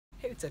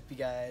what's up you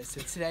guys? So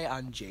today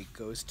on Jake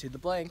Goes to the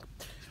Blank,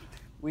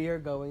 we are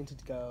going to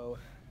go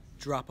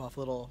drop off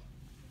little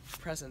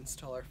presents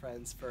to all our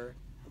friends for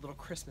a little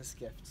Christmas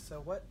gift.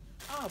 So what?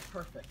 Oh,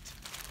 perfect.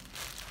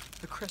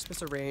 The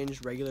Christmas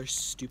arranged, regular,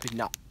 stupid,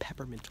 not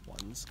peppermint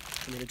ones.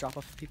 I'm gonna drop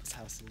off at people's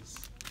houses.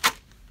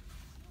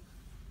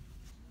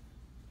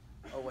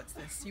 Oh, what's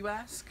this, you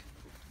ask?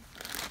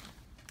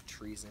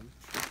 Treason.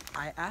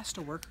 I asked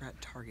a worker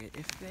at Target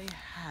if they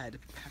had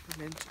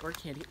peppermint or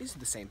candy. These are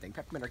the same thing,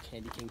 peppermint or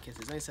candy cane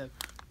kisses. And they said,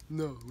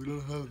 no, we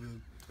don't have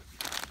them.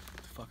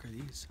 The fuck are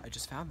these? I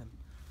just found them.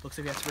 Looks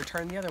like we have to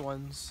return the other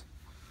ones.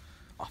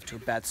 Off to a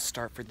bad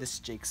start for this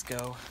Jake's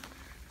Go.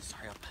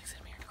 Sorry, I'll exit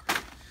him here.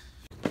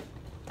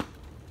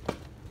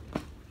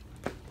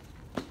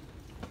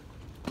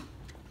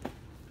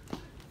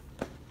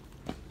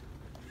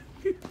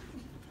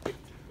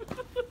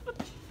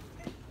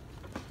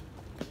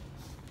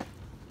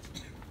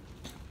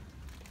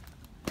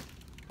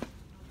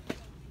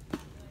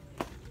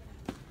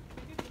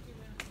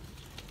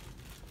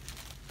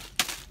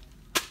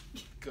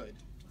 Good.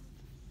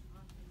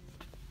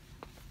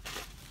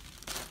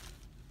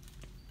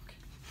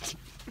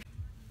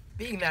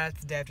 Being that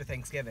it's the day after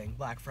Thanksgiving,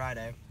 Black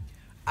Friday,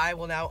 I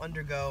will now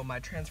undergo my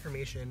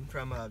transformation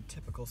from a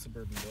typical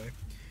suburban boy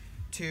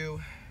to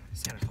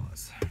Santa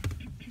Claus.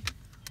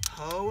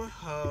 Ho,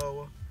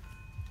 ho,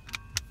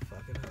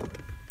 fucking ho.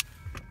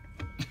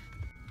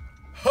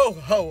 Ho,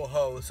 ho,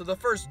 ho. So the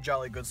first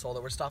jolly good soul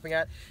that we're stopping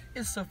at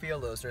is Sophia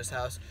Losner's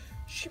house.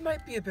 She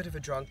might be a bit of a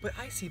drunk, but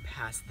I see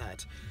past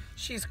that.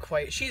 She's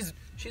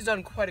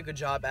done quite a good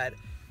job at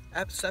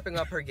stepping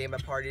up her game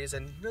at parties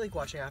and really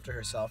watching after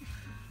herself.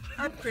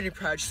 I'm pretty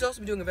proud. She's also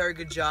been doing a very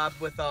good job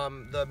with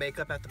the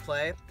makeup at the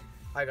play.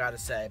 I gotta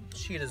say,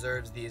 she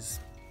deserves these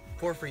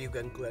 4 for you,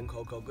 Glen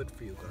Coco. Good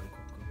for you, Glen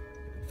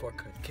Coco. 4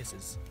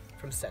 kisses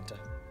from Santa.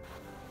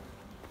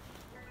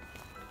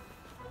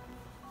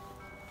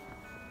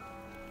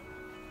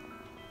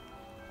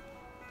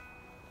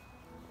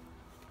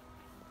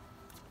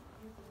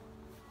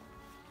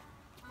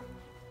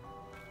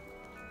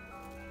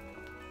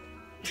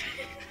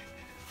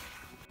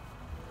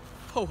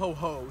 Ho ho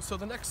ho, so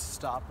the next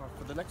stop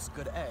for the next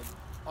good egg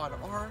on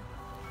our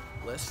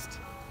list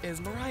is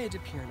Mariah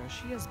DePierno.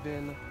 She has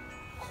been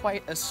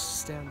quite a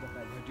stand-up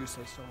egg, I do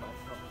say so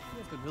myself. She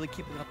has been really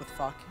keeping up with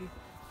Faki.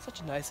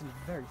 Such a nice and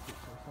very sweet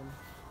person.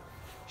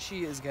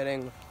 She is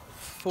getting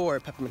 4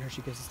 Peppermint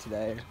Hershey Kisses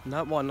today.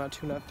 Not 1, not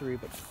 2, not 3,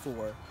 but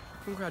 4.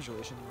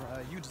 Congratulations,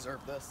 Mariah, you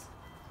deserve this.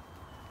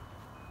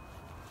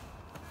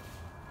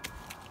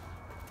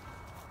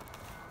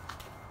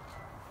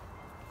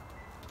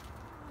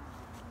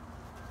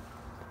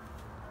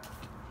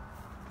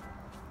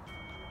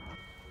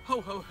 Ho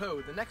ho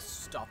ho, the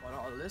next stop on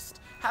our list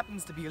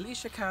happens to be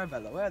Alicia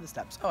Caravello. Where are the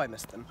steps? Oh, I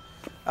missed them.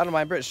 I don't know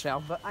why I'm British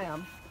now, but I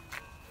am.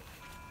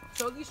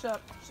 So Alicia,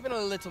 she's been a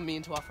little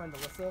mean to our friend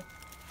Alyssa.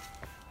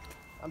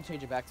 I'm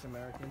changing back to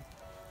American.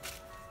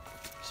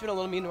 She's been a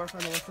little mean to our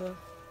friend Alyssa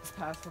this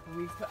past couple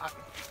weeks, but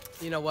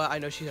you know what? I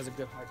know she has a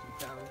good heart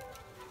deep down.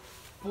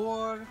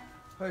 4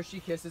 Hershey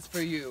Kisses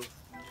for you.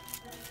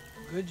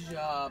 Good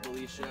job,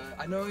 Alicia.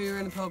 I know you're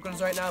in the Poconos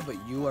right now, but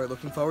you are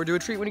looking forward to a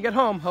treat when you get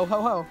home. Ho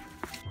ho ho.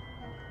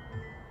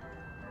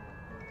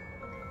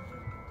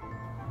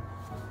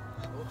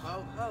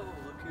 Ho ho,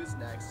 look who's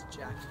next,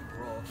 Jackie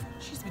Broll.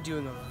 She's been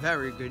doing a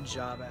very good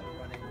job at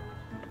running,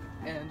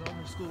 and all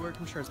her schoolwork,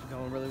 I'm sure it's been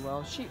going really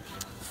well.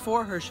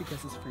 4 Hershey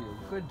Kisses for you.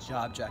 Good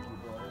job, Jackie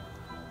Broll.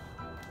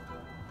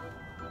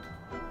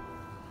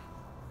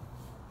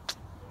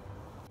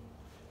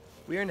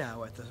 We are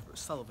now at the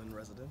Sullivan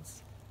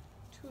residence.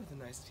 2 of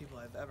the nicest people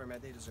I've ever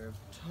met. They deserve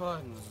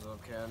tons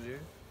of candy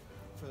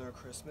for their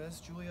Christmas.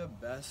 Julia,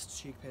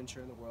 best cheek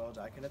pincher in the world.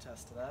 I can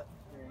attest to that.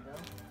 There you go.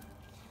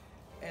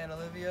 And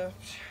Olivia,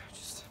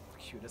 just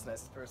cutest,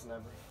 nicest person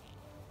ever.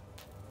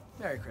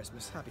 Merry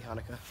Christmas, Happy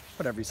Hanukkah,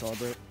 whatever you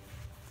celebrate.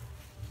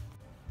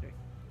 Okay.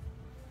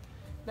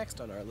 Next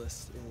on our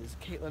list is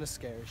Caitlin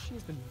Ascari.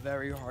 She's been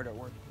very hard at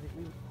work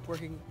lately,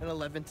 working an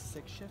 11 to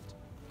 6 shift.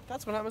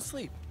 That's when I'm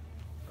asleep.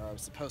 I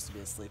was supposed to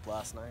be asleep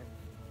last night.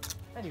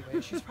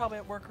 Anyway, she's probably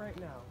at work right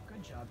now.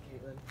 Good job,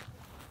 Caitlin.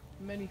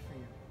 Many for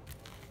you.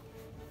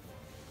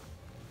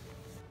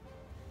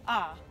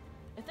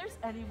 If there's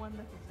anyone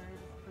that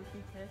deserves a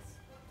Hershey kiss,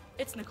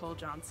 it's Nicole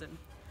Johnson.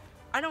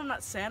 I know I'm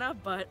not Santa,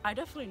 but I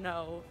definitely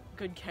know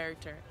good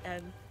character,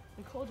 and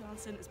Nicole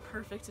Johnson is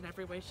perfect in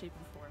every way, shape,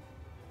 and form.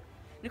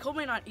 Nicole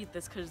may not eat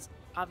this because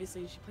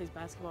obviously she plays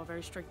basketball,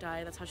 very strict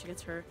diet, that's how she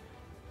gets her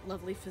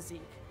lovely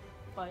physique.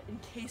 But in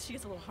case she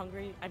gets a little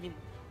hungry, I mean,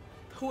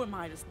 who am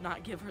I to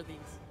not give her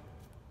these?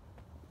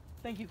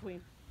 Thank you,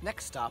 Queen.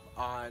 Next stop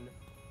on,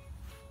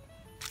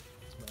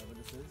 whatever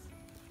this is,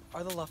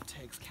 are the Luft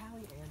Takes,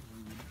 Callie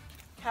and Reed.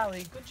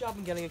 Callie, good job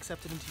in getting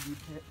accepted into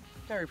UPIT.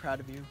 Very proud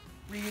of you.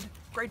 Reed,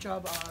 great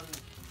job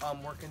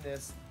on working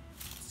this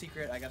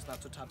secret, I guess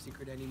not so top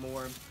secret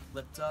anymore,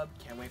 lip dub.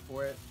 Can't wait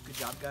for it. Good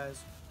job,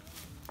 guys.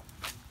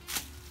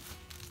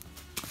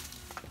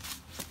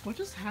 What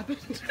just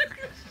happened?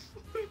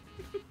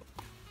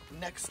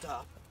 Next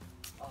up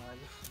on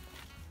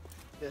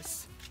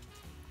This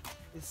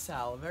is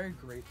Sal, a very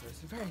great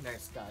person, very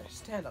nice guy.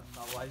 Stand up,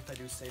 fella, if I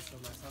do say so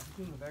myself.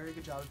 He's doing a very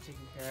good job of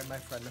taking care of my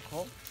friend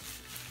Nicole.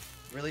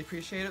 Really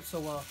appreciate it.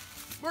 So,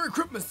 Merry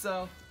Christmas,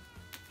 Sal.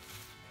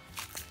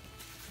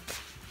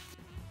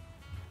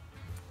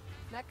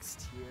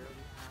 Next here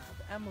we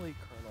have Emily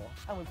Colonel.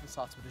 Emily from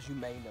Saltswood, as you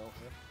may know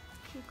her.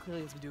 She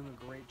clearly has been doing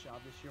a great job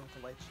this year with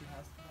the lights she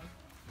has tonight.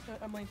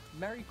 So, Emily,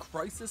 Merry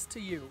Crisis to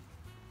you.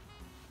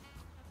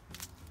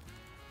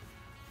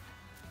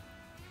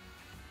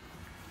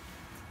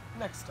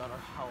 Next on our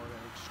holiday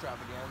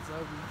extravaganza,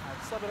 we have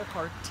Sabina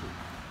Carti.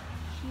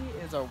 She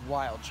is a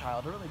wild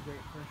child, a really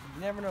great person.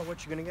 You never know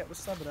what you're gonna get with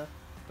Sabina,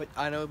 but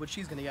I know what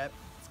she's gonna get.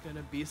 It's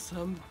gonna be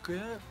some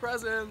good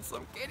presents,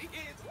 some kitty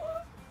kids.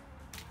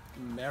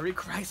 Merry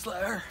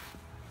Chrysler!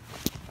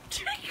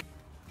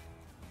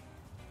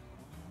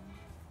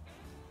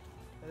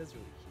 That is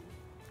really cute.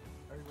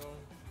 Are we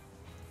rolling?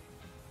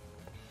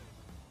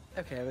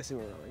 Okay, I see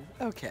we're rolling.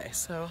 Okay,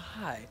 so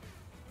hi.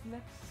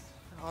 Next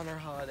on our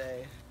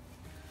holiday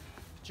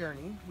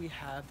journey, we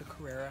have the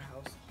Carrera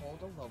household,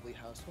 a lovely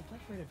household,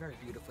 decorated very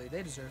beautifully.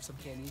 They deserve some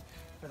candy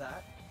for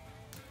that.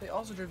 They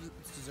also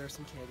deserve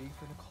some candy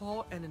for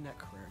Nicole and Annette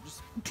Carrera.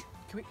 Just,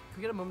 can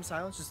we get a moment of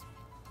silence? Just,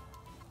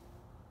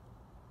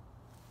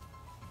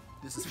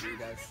 this is for you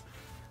guys.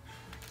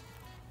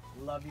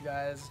 Love you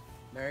guys.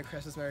 Merry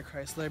Christmas, Merry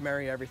Chrysler,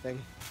 Merry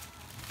everything.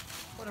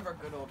 One of our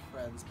good old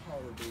friends,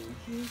 Paul Levine.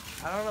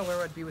 I don't know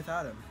where I'd be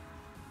without him.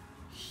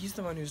 He's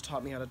the one who's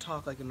taught me how to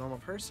talk like a normal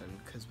person,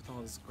 because with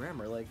all his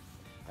grammar, like,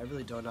 I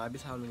really don't know. I'd be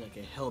sounding like a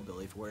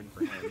hillbilly if it weren't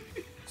for him.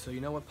 So you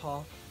know what,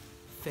 Paul?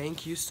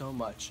 Thank you so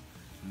much.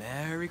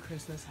 Merry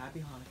Christmas, Happy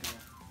Hanukkah.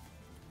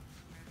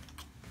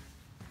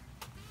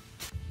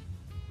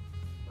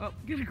 Oh,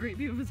 get a great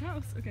view of his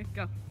house. Okay,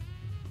 go.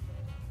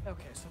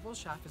 Okay, so Will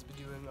Schaff has been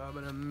doing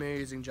an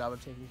amazing job of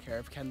taking care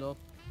of Kendall.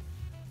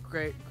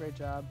 Great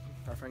job.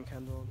 Our friend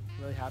Kendall,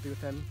 really happy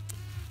with him.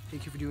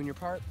 Thank you for doing your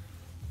part.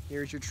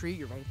 Here's your treat.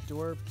 You're right at the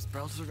door.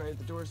 Sprouts are right at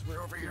the door. So we're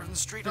over here on the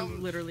street.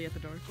 I'm literally at the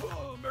door.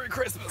 Oh, Merry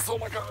Christmas. Oh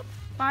my God.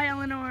 Bye,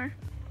 Eleanor.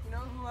 You know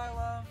who I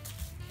love?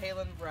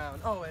 Kaylin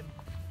Brown. Oh, and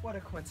what a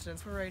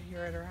coincidence. We're right here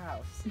at her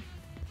house.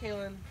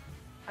 Kaylin,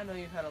 I know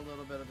you've had a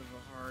little bit of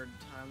a hard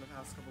time the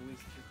past couple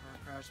weeks with your car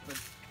crash, but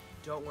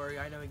don't worry.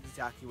 I know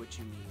exactly what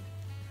you need.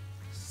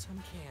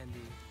 Some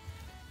candy.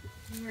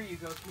 Here you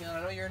go, Kaylin.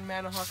 I know you're in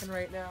Manahawkin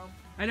right now.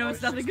 I know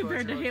it's nothing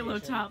compared to Halo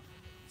Top.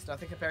 It's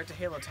nothing compared to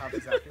Halo Top,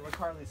 exactly what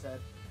Carly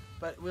said.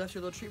 But we left you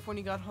a little treat for when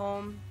you got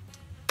home.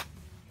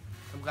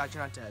 I'm glad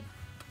you're not dead.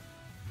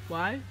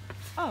 Why?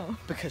 Oh.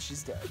 Because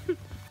she's dead.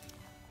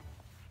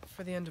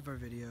 For the end of our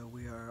video,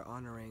 we are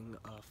honoring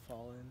a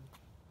fallen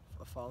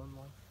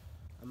one.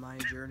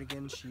 Amaya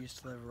Jernigan. She used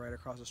to live right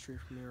across the street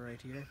from me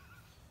right here.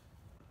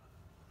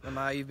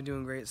 Amaya, you've been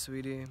doing great,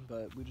 sweetie,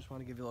 but we just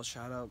want to give you a little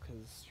shout out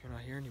because you're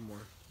not here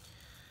anymore.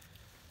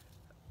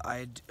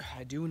 I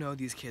do know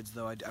these kids,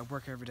 though. I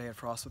work every day at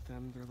Frost with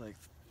them. They're like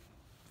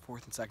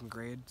 4th and 2nd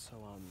grade, so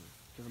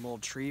give them a little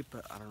treat,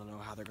 but I don't know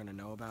how they're gonna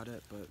know about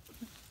it, but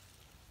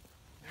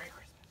Merry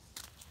Christmas.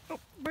 Oh,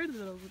 right in the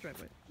middle of the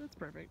driveway. That's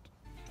perfect.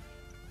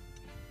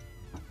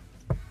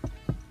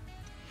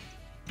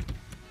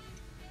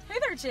 Hey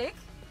there, Jake.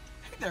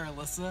 Hey there,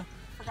 Alyssa.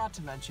 Forgot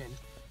to mention,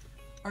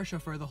 our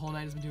chauffeur the whole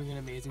night has been doing an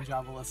amazing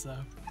job,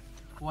 Alyssa.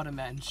 What a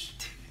mensch.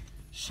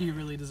 She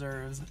really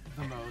deserves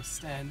the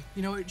most, and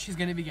you know what? She's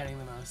gonna be getting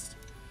the most.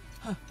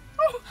 Huh.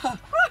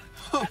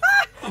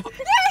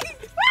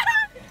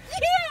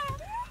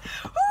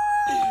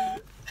 Yeah!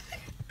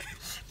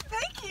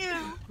 Thank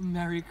you!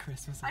 Merry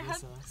Christmas, Alyssa. I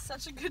had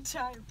such a good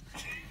time.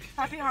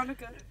 Happy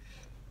Hanukkah.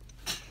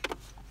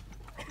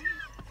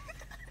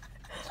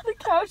 The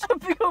cow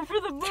jumping over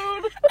the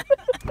moon.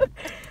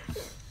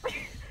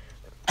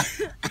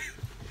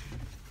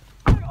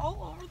 They're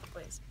all over the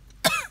place.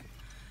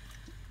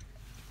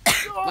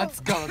 Let's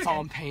go, that's all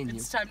I'm paying you.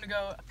 It's time to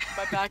go.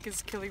 My back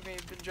is killing me.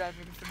 I've been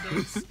driving for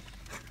days.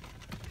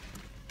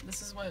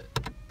 This is what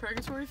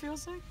purgatory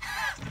feels like?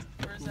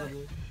 Or is that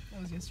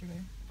was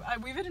yesterday?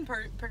 We've been in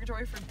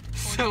purgatory for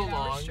 48 so hours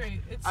long.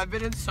 straight. I've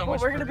been in so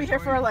much. Well, we're gonna be here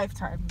for a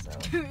lifetime, so.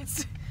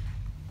 It's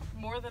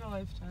more than a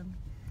lifetime.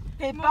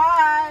 Okay,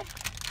 bye!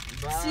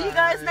 Bye. See you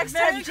guys next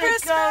time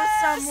Jake goes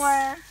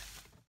somewhere.